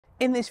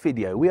In this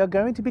video, we are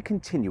going to be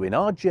continuing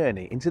our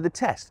journey into the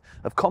test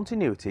of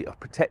continuity of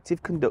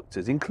protective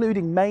conductors,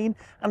 including main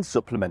and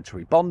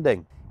supplementary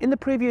bonding. In the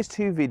previous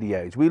two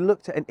videos, we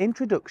looked at an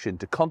introduction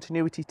to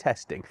continuity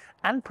testing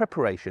and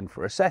preparation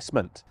for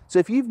assessment. So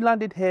if you've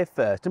landed here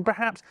first and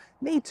perhaps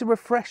need to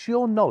refresh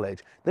your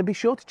knowledge, then be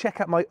sure to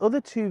check out my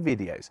other two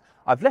videos.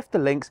 I've left the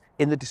links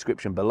in the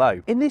description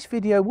below. In this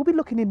video, we'll be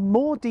looking in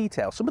more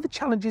detail some of the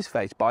challenges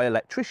faced by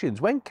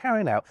electricians when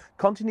carrying out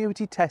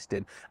continuity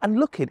testing and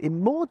looking in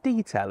more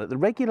detail at the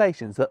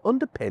regulations that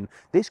underpin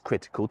this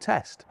critical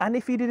test. And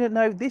if you didn't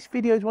know, this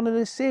video is one of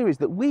the series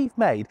that we've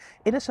made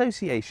in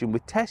association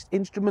with Test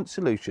Instrument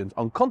Solutions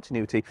on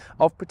continuity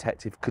of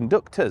protective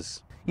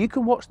conductors. You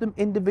can watch them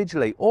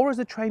individually or as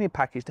a training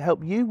package to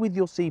help you with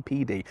your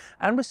CPD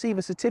and receive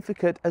a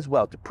certificate as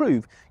well to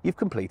prove you've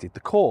completed the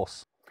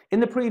course. In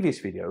the previous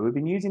video, we've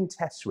been using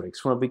test rigs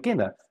from a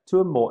beginner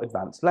to a more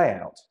advanced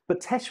layout. But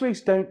test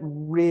rigs don't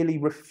really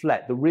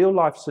reflect the real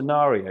life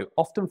scenario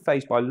often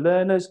faced by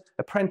learners,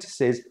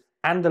 apprentices,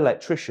 and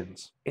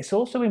electricians. It's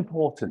also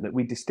important that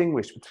we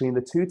distinguish between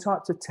the two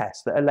types of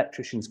tests that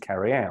electricians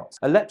carry out.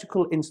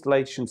 Electrical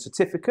installation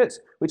certificates,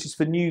 which is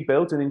for new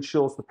builds and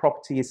ensures the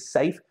property is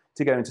safe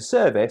to go into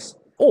service,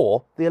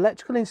 or the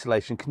Electrical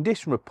Installation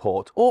Condition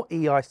Report, or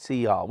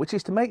EICR, which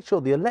is to make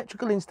sure the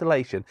electrical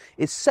installation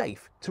is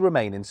safe to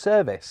remain in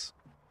service.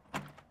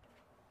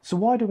 So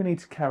why do we need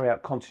to carry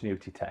out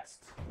continuity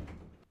tests?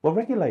 Well,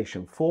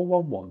 Regulation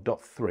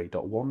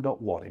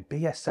 411.3.1.1 in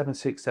BS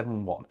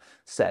 7671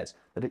 says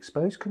that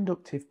exposed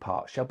conductive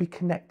parts shall be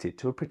connected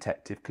to a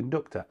protective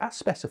conductor as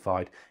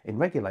specified in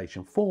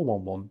Regulation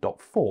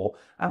 411.4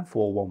 and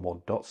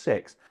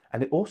 411.6.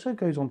 And it also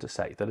goes on to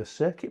say that a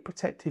circuit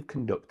protective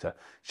conductor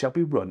shall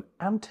be run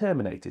and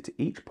terminated to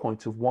each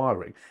point of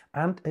wiring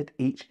and at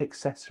each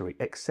accessory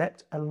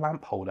except a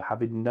lamp holder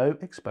having no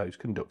exposed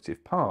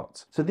conductive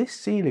parts. So this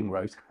ceiling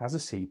rose has a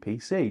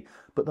CPC,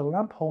 but the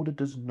lamp holder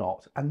does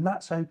not, and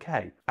that's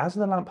okay, as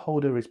the lamp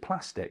holder is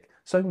plastic,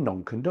 so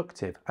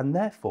non-conductive, and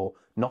therefore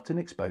not an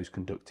exposed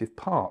conductive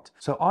part.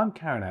 So I'm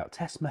carrying out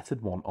test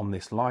method 1 on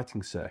this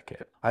lighting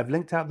circuit. I've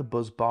linked out the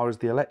buzz bar as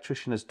the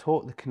electrician has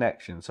taught the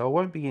connection, so I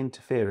won't be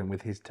interfering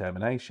with his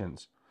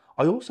terminations.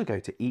 I also go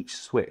to each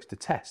switch to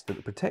test that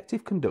the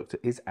protective conductor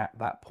is at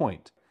that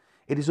point.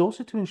 It is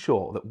also to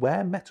ensure that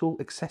where metal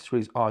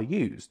accessories are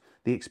used,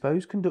 the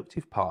exposed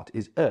conductive part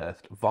is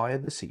earthed via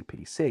the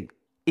CPC.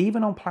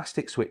 Even on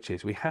plastic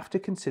switches, we have to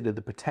consider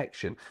the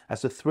protection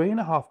as the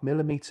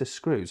 3.5mm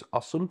screws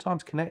are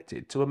sometimes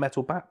connected to a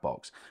metal back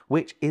box,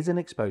 which is an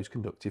exposed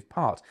conductive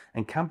part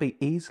and can be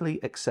easily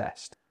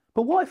accessed.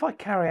 But what if I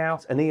carry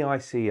out an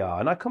EICR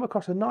and I come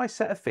across a nice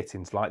set of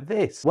fittings like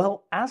this?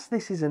 Well, as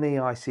this is an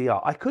EICR,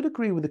 I could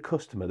agree with the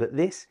customer that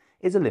this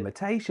is a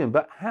limitation,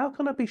 but how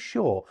can I be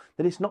sure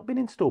that it's not been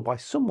installed by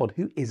someone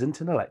who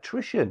isn't an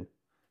electrician?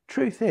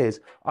 Truth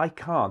is, I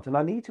can't, and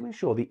I need to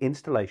ensure the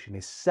installation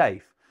is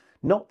safe,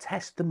 not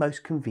test the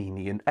most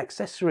convenient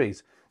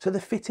accessories. So the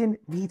fitting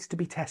needs to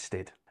be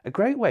tested. A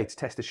great way to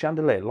test a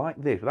chandelier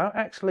like this without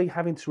actually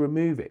having to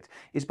remove it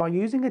is by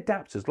using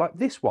adapters like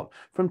this one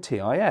from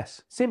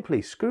TIS.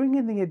 Simply screwing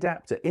in the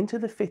adapter into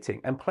the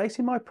fitting and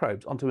placing my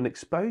probes onto an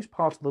exposed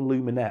part of the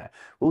luminaire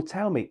will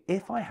tell me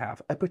if I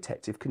have a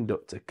protective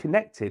conductor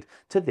connected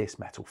to this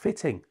metal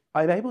fitting.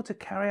 I'm able to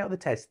carry out the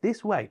test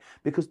this way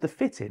because the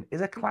fitting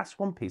is a Class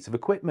 1 piece of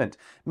equipment,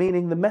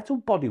 meaning the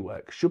metal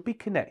bodywork should be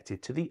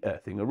connected to the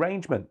earthing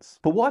arrangements.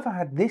 But what if I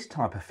had this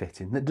type of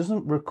fitting that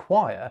doesn't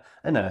require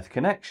an earth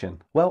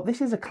connection? Well,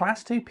 this is a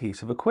Class 2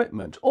 piece of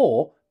equipment,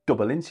 or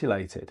double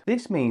insulated.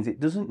 This means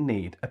it doesn't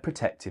need a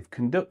protective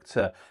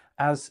conductor,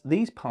 as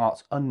these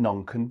parts are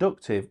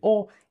non-conductive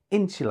or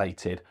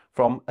insulated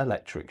from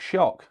electric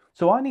shock.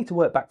 So I need to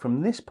work back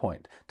from this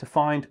point to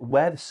find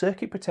where the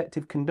circuit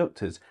protective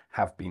conductors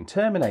have been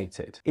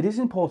terminated. It is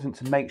important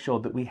to make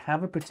sure that we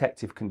have a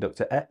protective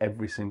conductor at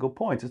every single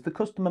point, as the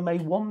customer may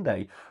one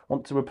day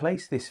want to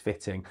replace this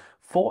fitting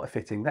for a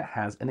fitting that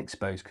has an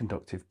exposed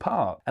conductive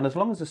part. And as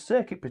long as the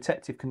circuit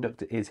protective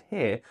conductor is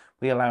here,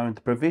 we allow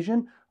the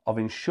provision of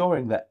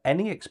ensuring that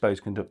any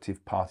exposed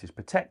conductive part is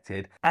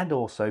protected and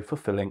also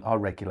fulfilling our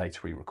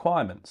regulatory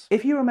requirements.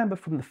 If you remember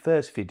from the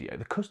first video,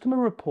 the customer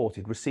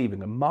reported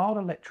receiving a mild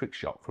electric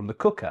shock from the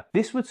cooker.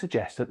 This would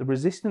suggest that the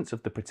resistance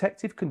of the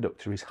protective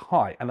conductor is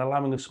high and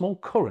allowing a small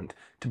current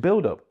to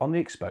build up on the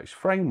exposed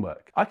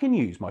framework. I can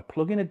use my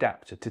plug-in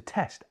adapter to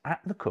test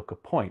at the cooker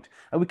point,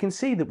 and we can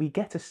see that we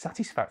get a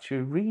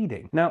satisfactory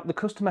reading. Now, the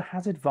customer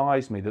has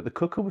advised me that the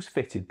cooker was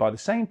fitted by the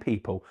same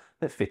people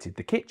that fitted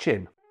the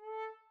kitchen.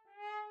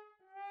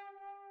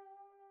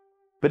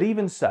 But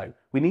even so,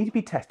 we need to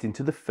be testing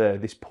to the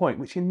furthest point,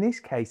 which in this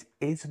case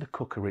is the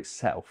cooker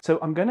itself. So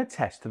I'm going to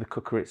test to the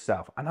cooker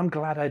itself, and I'm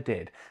glad I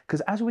did,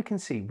 because as we can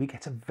see, we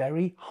get a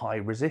very high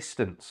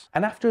resistance.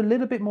 And after a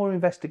little bit more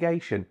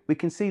investigation, we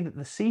can see that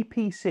the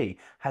CPC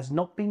has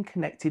not been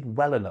connected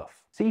well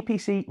enough.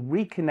 CPC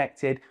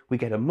reconnected, we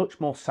get a much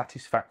more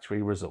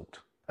satisfactory result.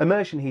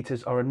 Immersion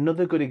heaters are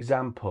another good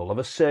example of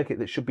a circuit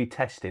that should be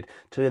tested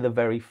to the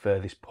very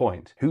furthest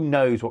point. Who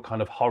knows what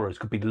kind of horrors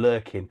could be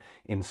lurking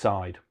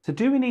inside. So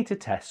do we need to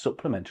test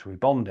supplementary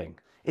bonding?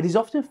 It is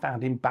often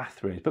found in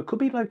bathrooms but could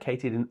be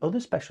located in other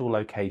special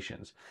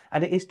locations,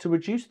 and it is to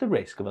reduce the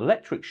risk of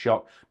electric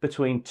shock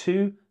between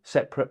two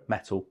separate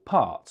metal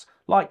parts,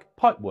 like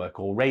pipework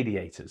or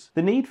radiators.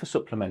 The need for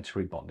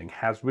supplementary bonding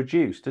has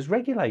reduced as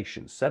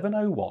Regulation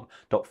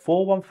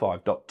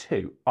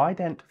 701.415.2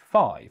 Ident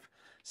 5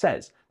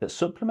 says that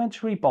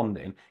supplementary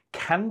bonding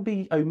can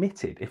be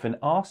omitted if an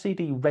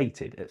RCD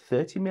rated at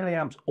 30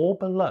 milliamps or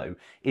below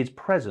is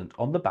present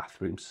on the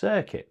bathroom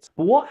circuit.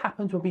 But what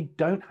happens when we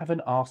don't have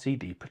an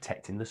RCD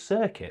protecting the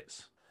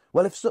circuits?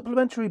 Well, if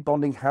supplementary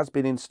bonding has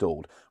been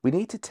installed, we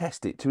need to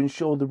test it to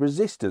ensure the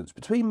resistance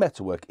between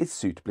metalwork is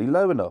suitably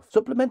low enough.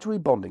 Supplementary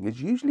bonding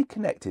is usually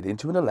connected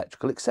into an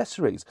electrical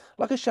accessories,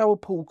 like a shower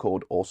pull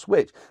cord or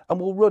switch, and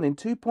will run in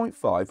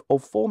 2.5 or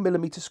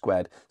 4mm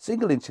squared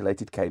single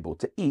insulated cable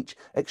to each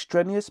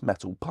extraneous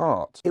metal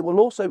part. It will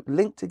also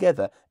link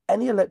together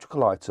any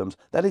electrical items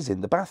that is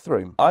in the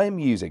bathroom. I am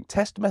using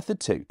test method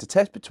 2 to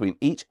test between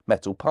each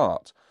metal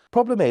part.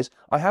 Problem is,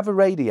 I have a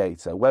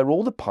radiator where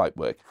all the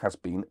pipework has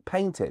been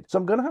painted, so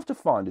I'm going to have to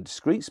find a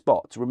discrete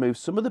spot to remove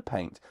some of the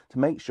paint to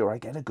make sure I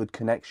get a good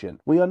connection.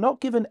 We are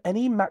not given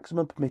any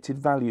maximum permitted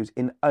values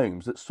in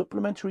ohms that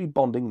supplementary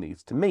bonding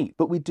needs to meet,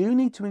 but we do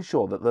need to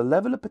ensure that the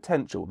level of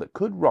potential that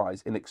could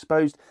rise in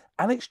exposed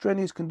and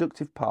extraneous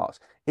conductive parts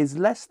is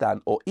less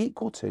than or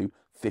equal to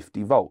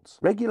 50 volts.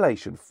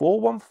 Regulation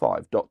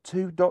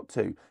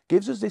 415.2.2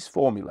 gives us this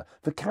formula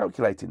for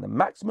calculating the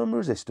maximum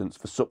resistance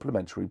for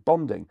supplementary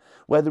bonding,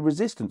 where the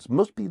resistance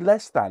must be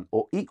less than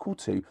or equal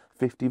to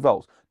 50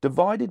 volts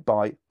divided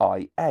by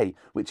IA,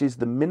 which is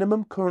the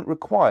minimum current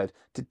required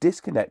to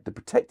disconnect the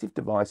protective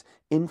device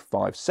in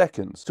 5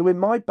 seconds. So in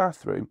my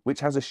bathroom,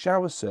 which has a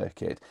shower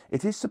circuit,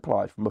 it is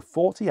supplied from a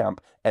 40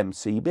 amp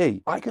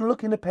MCB. I can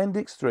look in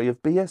Appendix 3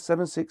 of BS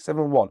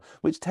 7671,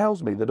 which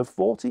tells me that a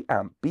 40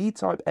 amp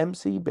B-type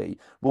MCB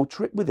will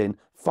trip within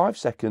 5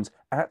 seconds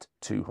at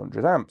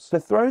 200 amps. So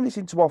throwing this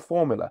into our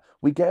formula,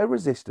 we get a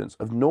resistance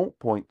of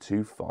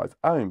 0.25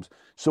 ohms.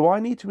 So I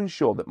need to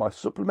ensure that my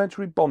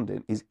supplementary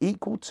bonding is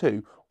equal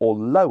to or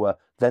lower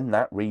than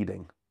that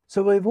reading.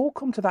 So we've all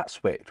come to that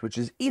switch which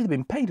has either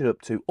been painted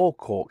up to or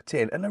corked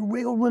in, and a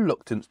real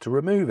reluctance to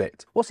remove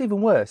it. What's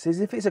even worse is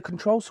if it's a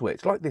control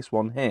switch like this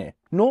one here.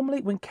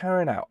 Normally when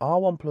carrying out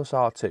R1 plus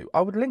R2,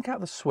 I would link out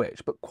the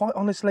switch, but quite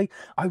honestly,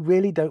 I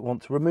really don't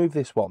want to remove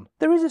this one.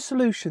 There is a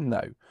solution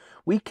though.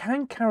 We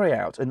can carry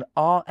out an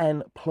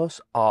RN plus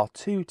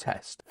R2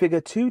 test.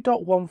 Figure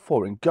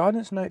 2.14 in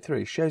Guidance Note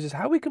 3 shows us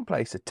how we can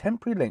place a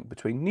temporary link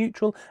between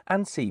neutral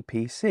and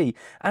CPC,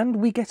 and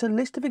we get a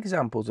list of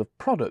examples of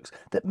products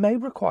that may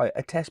require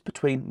a test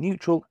between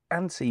neutral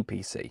and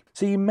CPC.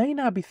 So you may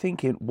now be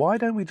thinking, why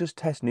don't we just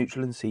test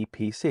neutral and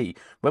CPC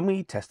when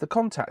we test the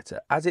contactor,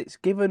 as it's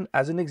given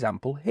as an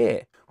example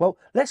here? Well,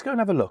 let's go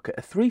and have a look at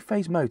a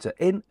 3-phase motor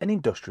in an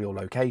industrial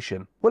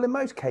location. Well, in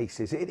most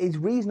cases, it is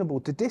reasonable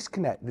to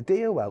disconnect the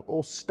DOL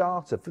or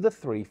starter for the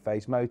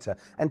 3-phase motor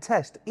and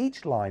test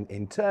each line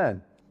in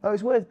turn. Now,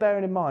 it's worth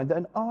bearing in mind that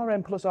an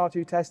RN plus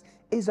R2 test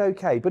is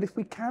okay, but if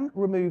we can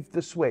remove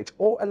the switch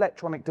or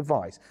electronic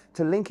device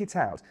to link it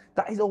out,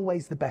 that is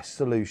always the best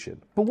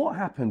solution. But what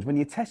happens when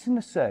you're testing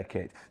a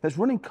circuit that's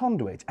running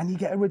conduit and you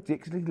get a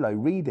ridiculously low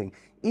reading,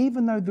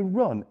 even though the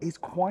run is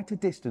quite a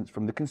distance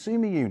from the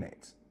consumer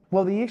unit?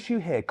 Well, the issue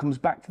here comes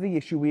back to the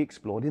issue we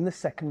explored in the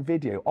second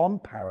video on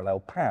parallel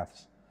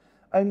paths.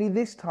 Only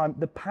this time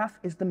the path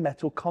is the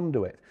metal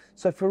conduit.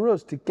 So for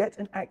us to get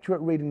an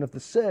accurate reading of the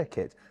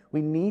circuit,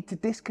 we need to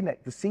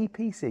disconnect the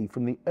CPC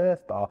from the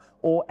earth bar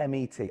or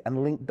MET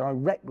and link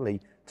directly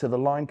to the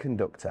line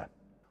conductor.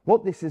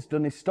 What this has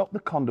done is stop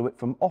the conduit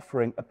from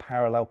offering a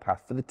parallel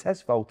path for the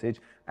test voltage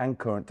and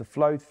current to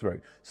flow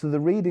through, so the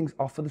readings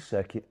are for the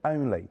circuit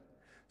only.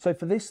 So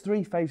for this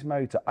 3-phase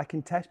motor, I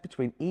can test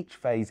between each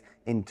phase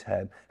in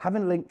turn,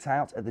 having linked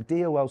out at the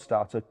DOL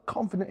starter,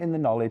 confident in the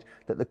knowledge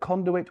that the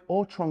conduit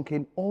or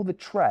trunking or the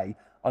tray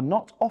are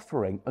not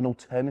offering an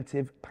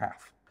alternative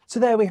path. So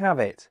there we have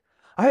it.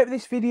 I hope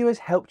this video has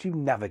helped you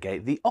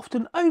navigate the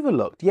often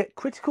overlooked yet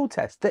critical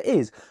test that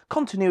is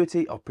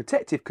continuity of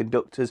protective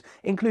conductors,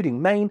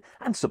 including main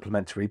and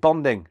supplementary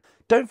bonding.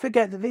 Don't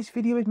forget that this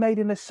video is made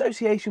in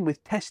association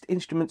with Test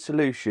Instrument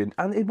Solution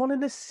and is one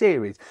in a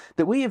series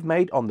that we have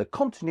made on the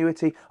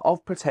continuity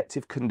of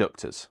protective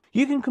conductors.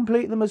 You can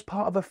complete them as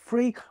part of a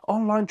free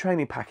online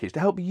training package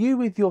to help you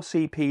with your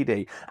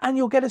CPD, and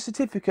you'll get a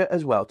certificate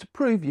as well to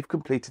prove you've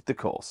completed the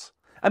course.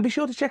 And be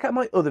sure to check out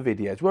my other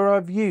videos where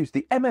I've used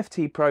the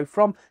MFT Pro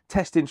from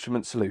Test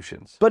Instrument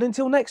Solutions. But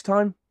until next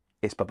time,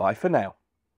 it's bye-bye for now.